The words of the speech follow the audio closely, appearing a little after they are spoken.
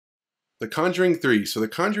The Conjuring 3. So The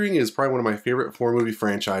Conjuring is probably one of my favorite horror movie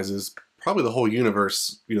franchises, probably the whole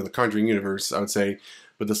universe, the Conjuring universe, I would say.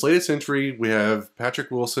 But this latest entry, we have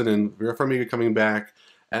Patrick Wilson and Vera Farmiga coming back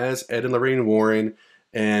as Ed and Lorraine Warren,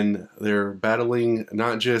 and they're battling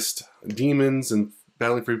not just demons and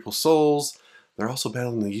battling for people's souls, they're also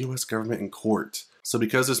battling the U.S. government in court. So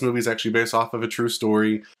because this movie is actually based off of a true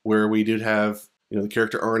story where we did have the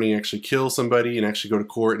character Arnie actually kill somebody and actually go to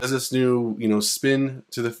court. Does this new, spin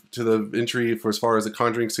to the entry for as far as the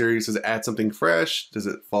Conjuring series? Does it add something fresh? Does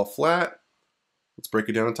it fall flat? Let's break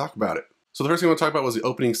it down and talk about it. So the first thing I want to talk about was the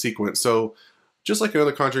opening sequence. So just like in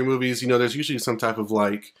other Conjuring movies, there's usually some type of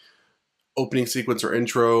like opening sequence or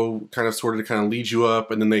intro kind of lead you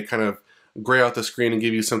up, and then they kind of gray out the screen and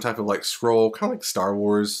give you some type of like scroll, kind of like Star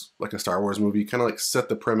Wars, like a Star Wars movie, kind of like set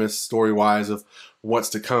the premise story-wise of what's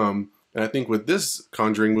to come. And I think with this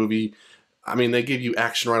Conjuring movie, they give you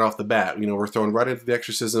action right off the bat. We're thrown right into the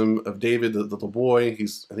exorcism of David, the little boy.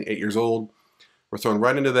 He's, I think, 8 years old. We're thrown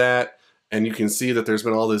right into that, and you can see that there's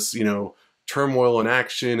been all this, turmoil and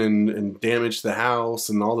action and damage to the house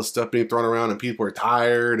and all this stuff being thrown around, and people are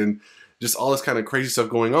tired and just all this kind of crazy stuff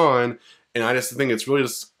going on. And I just think it's really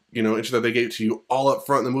just, interesting that they gave it to you all up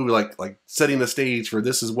front in the movie, like setting the stage for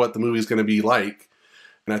this is what the movie is going to be like.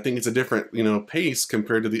 And I think it's a different, pace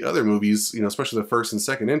compared to the other movies, especially the first and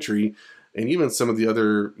second entry, and even some of the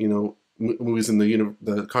other, movies in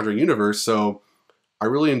the Conjuring universe. So I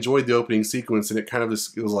really enjoyed the opening sequence, and it kind of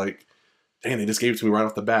just, it was like, dang, they just gave it to me right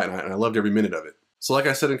off the bat, and I loved every minute of it. So like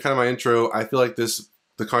I said in kind of my intro, I feel like The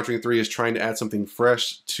Conjuring 3 is trying to add something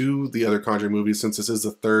fresh to the other Conjuring movies, since this is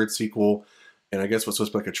the third sequel, and I guess what's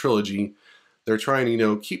supposed to be like a trilogy. They're trying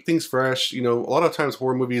to, keep things fresh. A lot of times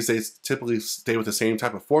horror movies, they typically stay with the same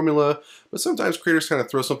type of formula, but sometimes creators kind of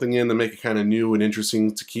throw something in to make it kind of new and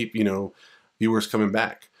interesting to keep, viewers coming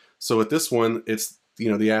back. So with this one, it's,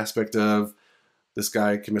 the aspect of this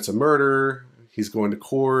guy commits a murder, he's going to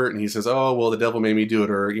court, and he says, oh, well, the devil made me do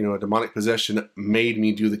it, or, a demonic possession made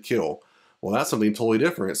me do the kill. Well, that's something totally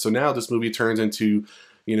different. So now this movie turns into,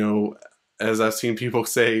 as I've seen people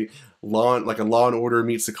say, like a Law and Order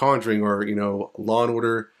meets The Conjuring, or Law and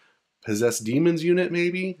Order Possessed Demons Unit,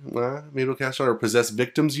 maybe it'll catch on, or Possessed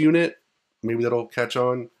Victims Unit, maybe that'll catch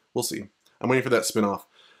on. We'll see. I'm waiting for that spinoff.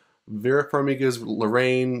 Vera Farmiga's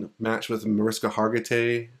Lorraine matched with Mariska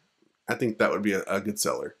Hargitay, I think that would be a good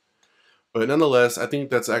seller. But nonetheless, I think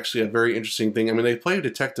that's actually a very interesting thing. They play a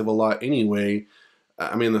detective a lot anyway.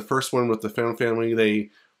 The first one with the Found Family,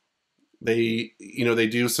 they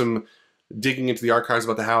do some digging into the archives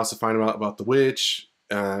about the house to find out about the witch.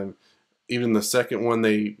 Even the second one,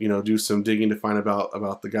 they do some digging to find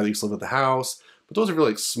about the guy that used to live at the house. But those are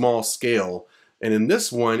really like small scale. And in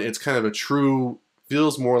this one, it's kind of a true,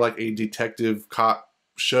 feels more like a detective cop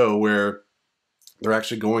show where they're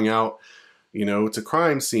actually going out, to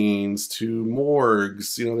crime scenes, to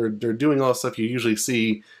morgues. They're doing all the stuff you usually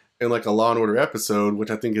see in like a Law and Order episode, which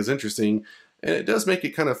I think is interesting. And it does make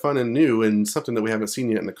it kind of fun and new, and something that we haven't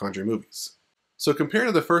seen yet in the Conjuring movies. So compared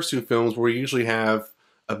to the first two films, where we usually have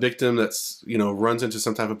a victim that's, runs into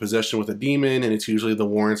some type of possession with a demon, and it's usually the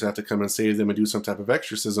Warrens that have to come and save them and do some type of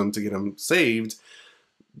exorcism to get them saved,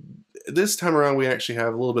 this time around we actually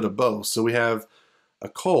have a little bit of both. So we have a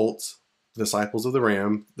cult, Disciples of the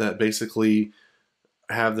Ram, that basically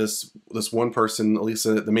have this one person, at least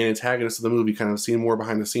the main antagonist of the movie, kind of seen more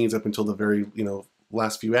behind the scenes up until the very,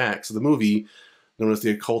 last few acts of the movie, known as the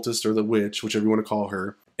occultist or the witch, whichever you want to call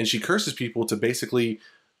her. And she curses people to basically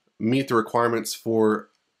meet the requirements for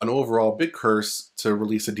an overall big curse to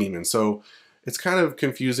release a demon. So it's kind of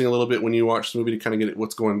confusing a little bit when you watch the movie to kind of get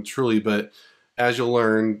what's going truly, but as you'll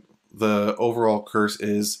learn, the overall curse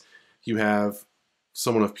is you have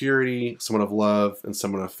someone of purity, someone of love, and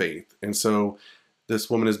someone of faith. And so this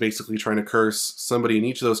woman is basically trying to curse somebody in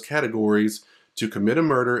each of those categories to commit a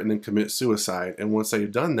murder and then commit suicide. And once they've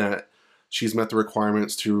done that, she's met the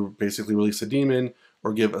requirements to basically release a demon,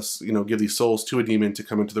 or give these souls to a demon to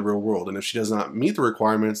come into the real world. And if she does not meet the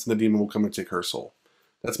requirements, then the demon will come and take her soul.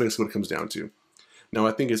 That's basically what it comes down to. Now,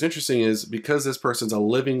 I think is interesting is because this person's a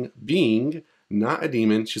living being, not a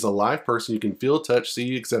demon, she's a live person, you can feel, touch,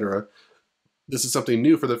 see, etc. This is something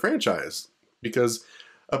new for the franchise, because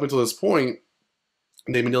up until this point,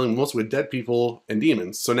 they've been dealing mostly with dead people and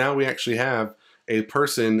demons. So now we actually have a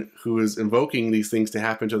person who is invoking these things to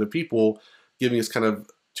happen to other people, giving us kind of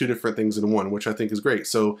two different things in one, which I think is great.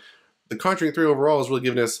 So The Conjuring 3 overall is really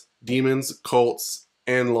giving us demons, cults,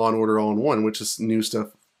 and Law and Order all in one, which is new stuff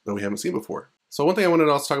that we haven't seen before. So one thing I wanted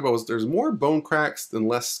to also talk about was there's more bone cracks than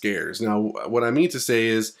less scares. Now, what I mean to say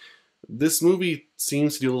is this movie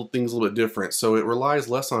seems to do things a little bit different. So it relies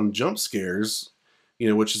less on jump scares.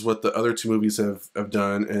 which is what the other two movies have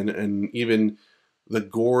done, and even the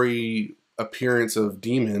gory appearance of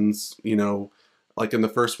demons, like in the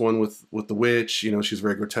first one with the witch, she's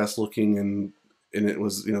very grotesque looking, and it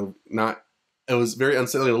was, not, it was very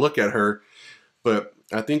unsettling to look at her. But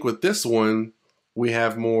I think with this one, we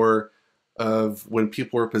have more of when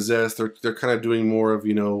people are possessed, they're kind of doing more of,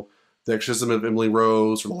 the exorcism of Emily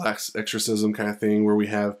Rose, or the last exorcism kind of thing, where we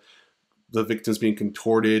have the victims being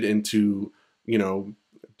contorted into,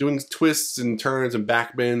 doing twists and turns and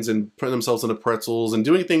backbends and putting themselves into pretzels and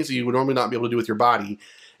doing things that you would normally not be able to do with your body,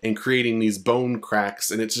 and creating these bone cracks.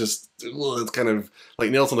 And it's just, it's kind of like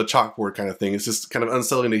nails on the chalkboard kind of thing. It's just kind of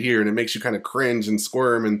unsettling to hear, and it makes you kind of cringe and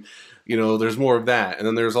squirm, and there's more of that. And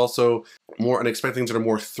then there's also more unexpected things that are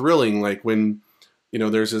more thrilling, like when,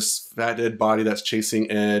 there's this fat dead body that's chasing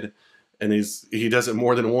Ed, and he does it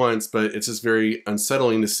more than once, but it's just very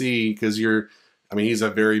unsettling to see, because he's a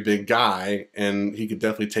very big guy, and he could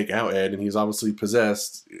definitely take out Ed, and he's obviously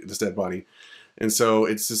possessed, this dead body. And so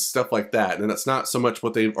it's just stuff like that. And it's not so much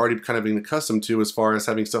what they've already kind of been accustomed to as far as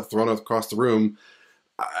having stuff thrown across the room.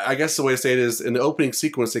 I guess the way to say it is, in the opening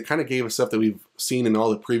sequence, they kind of gave us stuff that we've seen in all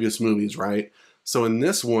the previous movies, right? So in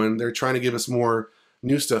this one, they're trying to give us more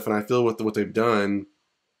new stuff, and I feel with what they've done,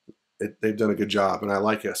 they've done a good job, and I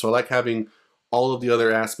like it. So I like having all of the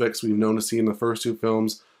other aspects we've known to see in the first two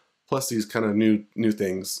films, plus these kind of new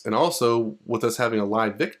things. And also, with us having a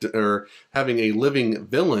live victim, or having a living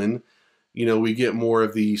villain, we get more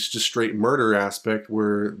of the just straight murder aspect,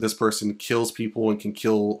 where this person kills people and can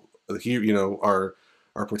kill our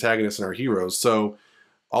protagonists and our heroes. So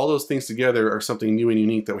all those things together are something new and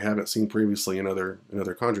unique that we haven't seen previously in other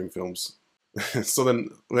Conjuring films. So then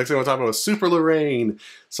the next thing I want to talk about is Super Lorraine.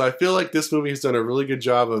 So I feel like this movie has done a really good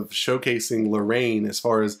job of showcasing Lorraine as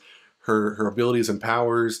far as her abilities and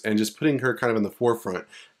powers, and just putting her kind of in the forefront.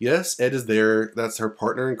 Yes, Ed is there. That's her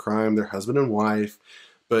partner in crime, their husband and wife.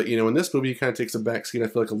 But, in this movie, he kind of takes a backseat, I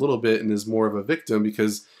feel like, a little bit, and is more of a victim,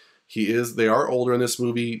 because they are older in this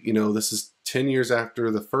movie. This is 10 years after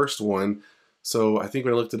the first one. So I think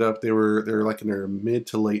when I looked it up, they're like in their mid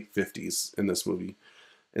to late 50s in this movie.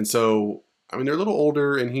 And so, they're a little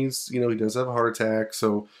older, and he does have a heart attack.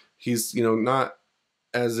 So he's, not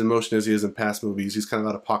as in motion as he is in past movies. He's kind of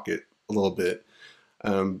out of pocket a little bit.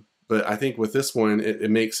 But I think with this one, it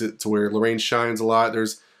makes it to where Lorraine shines a lot.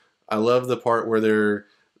 I love the part where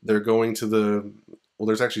they're going to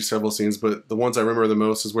there's actually several scenes, but the ones I remember the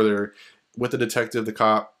most is where they're with the detective, the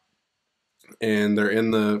cop, and they're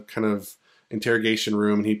in the kind of interrogation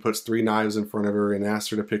room, and he puts 3 knives in front of her and asks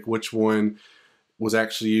her to pick which one was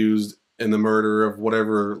actually used in the murder of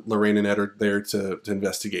whatever Lorraine and Ed are there to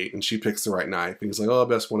investigate. And she picks the right knife. And he's like, oh,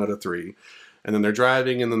 best 1 out of 3. And then they're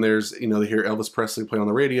driving, and then there's, they hear Elvis Presley play on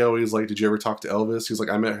the radio. He's like, did you ever talk to Elvis? He's like,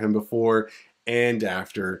 I met him before and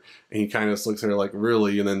after. And he kind of looks at her like,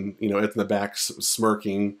 really? And then, Ed's in the back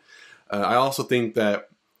smirking. I also think that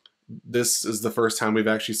this is the first time we've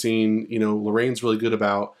actually seen, Lorraine's really good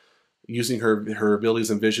about using her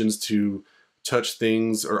abilities and visions to touch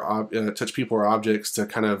things, or touch people or objects, to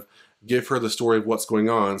kind of give her the story of what's going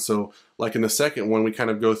on. So like in the second one, we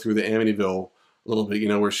kind of go through the Amityville a little bit,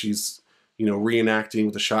 where she's, reenacting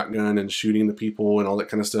with the shotgun and shooting the people and all that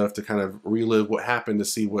kind of stuff, to kind of relive what happened, to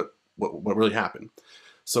see what really happened.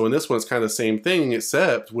 So in this one, it's kind of the same thing,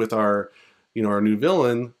 except with our new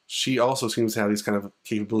villain, she also seems to have these kind of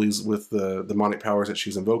capabilities with the demonic powers that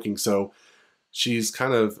she's invoking. So she's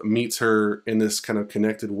kind of meets her in this kind of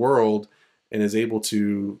connected world, and is able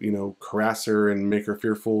to, harass her and make her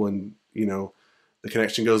fearful. And, the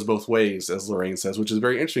connection goes both ways, as Lorraine says, which is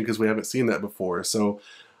very interesting, because we haven't seen that before. So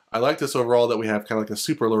I like this overall, that we have kind of like a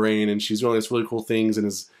super Lorraine, and she's doing these really cool things, and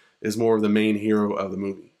is more of the main hero of the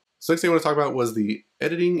movie. So next thing I want to talk about was the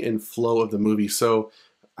editing and flow of the movie. So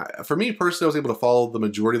for me personally, I was able to follow the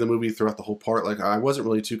majority of the movie throughout the whole part. Like, I wasn't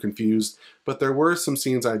really too confused, but there were some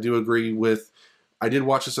scenes I do agree with. I did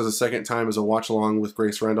watch this as a second time as a watch along with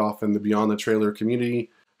Grace Randolph and the Beyond the Trailer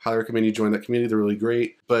community. Highly recommend you join that community. They're really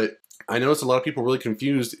great. But I noticed a lot of people really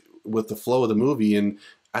confused with the flow of the movie, and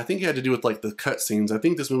I think it had to do with like the cut scenes. I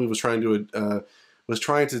think this movie was trying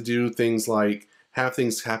to do things like have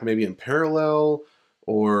things happen maybe in parallel,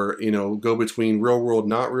 or go between real world,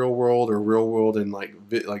 not real world, or real world and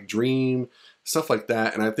like dream, stuff like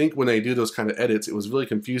that. And I think when they do those kind of edits, it was really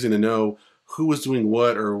confusing to know who was doing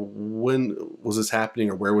what, or when was this happening,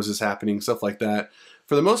 or where was this happening, stuff like that.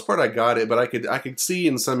 For the most part, I got it, but I could see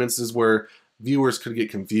in some instances where viewers could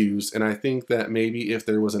get confused. And I think that maybe if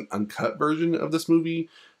there was an uncut version of this movie,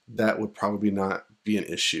 that would probably not be an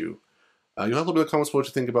issue. You'll have a little bit of comments what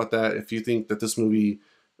you think about that. If you think that this movie,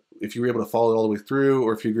 if you were able to follow it all the way through,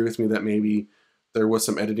 or if you agree with me that maybe there was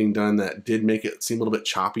some editing done that did make it seem a little bit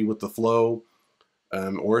choppy with the flow,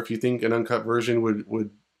 or if you think an uncut version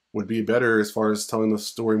would be better as far as telling the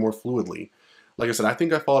story more fluidly. Like I said, I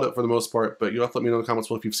think I followed it for the most part, but you'll have to let me know in the comments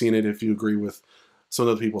below if you've seen it, if you agree with some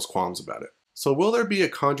of the people's qualms about it. So will there be a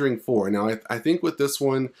Conjuring 4? Now, I think with this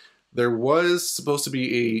one, there was supposed to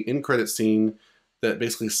be a end credit scene that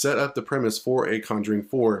basically set up the premise for a Conjuring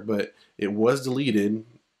 4, but it was deleted,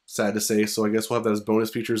 sad to say, so I guess we'll have that as bonus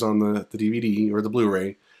features on the DVD or the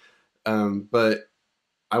Blu-ray. But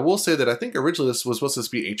I will say that I think originally this was supposed to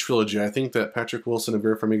be a trilogy. I think that Patrick Wilson and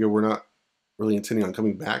Vera Farmiga were not really intending on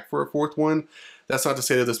coming back for a fourth one. That's not to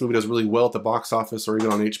say that this movie does really well at the box office or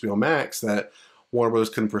even on HBO Max that Warner Bros.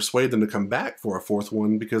 Couldn't persuade them to come back for a fourth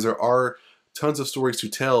one, because there are tons of stories to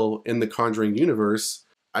tell in the Conjuring universe.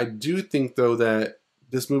 I do think, though, that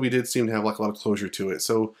this movie did seem to have like a lot of closure to it.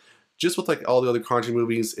 So just with like all the other Conjuring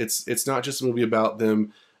movies, it's not just a movie about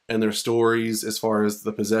them and their stories as far as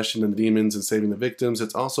the possession and the demons and saving the victims.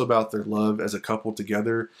 It's also about their love as a couple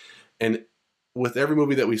together. And with every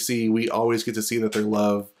movie that we see, we always get to see that their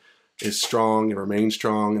love is strong and remains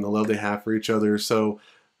strong, and the love they have for each other. So,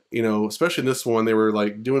 you know, especially in this one, they were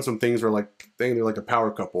like doing some things where like they're like a power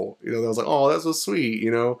couple. You know, I was like, oh, that's so sweet.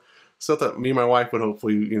 You know, stuff that me and my wife would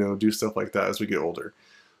hopefully, you know, do stuff like that as we get older.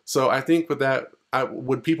 So I think with that,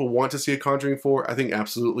 would people want to see a Conjuring 4? I think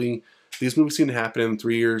absolutely. These movies seem to happen in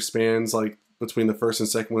 3-year spans, like between the first and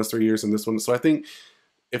second one is 3 years and this one. So I think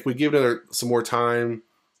if we give it some more time,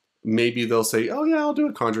 maybe they'll say, oh yeah, I'll do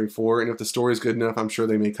a Conjuring 4. And if the story is good enough, I'm sure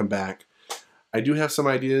they may come back. I do have some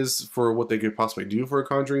ideas for what they could possibly do for a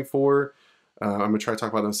Conjuring 4. I'm going to try to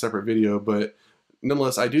talk about it in a separate video, but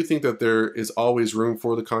nonetheless, I do think that there is always room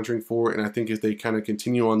for the Conjuring 4. And I think if they kind of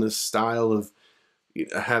continue on this style of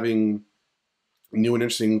having new and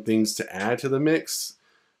interesting things to add to the mix,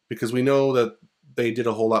 because we know that they did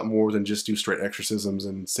a whole lot more than just do straight exorcisms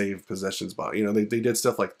and save possessions. But, you know, they did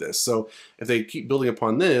stuff like this. So if they keep building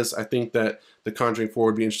upon this, I think that the Conjuring 4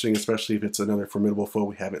 would be interesting, especially if it's another formidable foe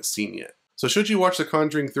we haven't seen yet. So should you watch The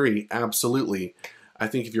Conjuring 3? Absolutely. I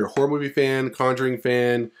think if you're a horror movie fan, Conjuring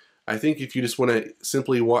fan, I think if you just want to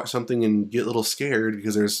simply watch something and get a little scared,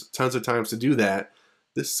 because there's tons of times to do that,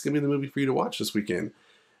 this is going to be the movie for you to watch this weekend.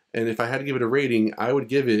 And if I had to give it a rating, I would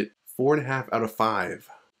give it 4.5 out of 5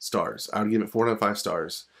 stars. I would give it 4.5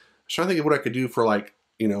 stars. I was trying to think of what I could do for, like,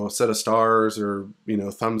 you know, a set of stars or, you know,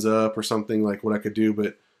 thumbs up or something, like what I could do,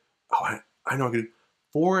 but oh, I know I could do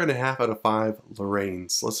 4.5 out of 5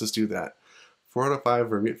 Lorraines. Let's just do that. 4 out of 5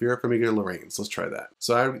 Vera Farmiga Lorraines. Let's try that.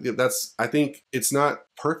 So I think it's not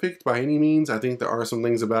perfect by any means. I think there are some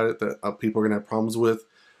things about it that people are gonna have problems with,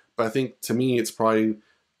 but I think to me it's probably,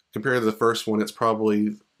 compared to the first one, it's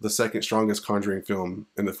probably the second strongest Conjuring film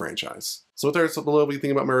in the franchise. So with that, below, what do you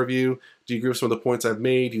think about my review? Do you agree with some of the points I've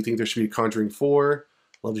made? Do you think there should be a Conjuring 4?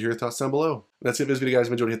 Love to hear your thoughts down below. And that's it for this video, guys.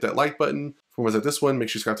 If you enjoyed, hit that like button. For ones like this one, make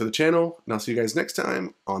sure you subscribe to the channel, and I'll see you guys next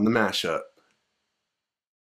time on The Mashup.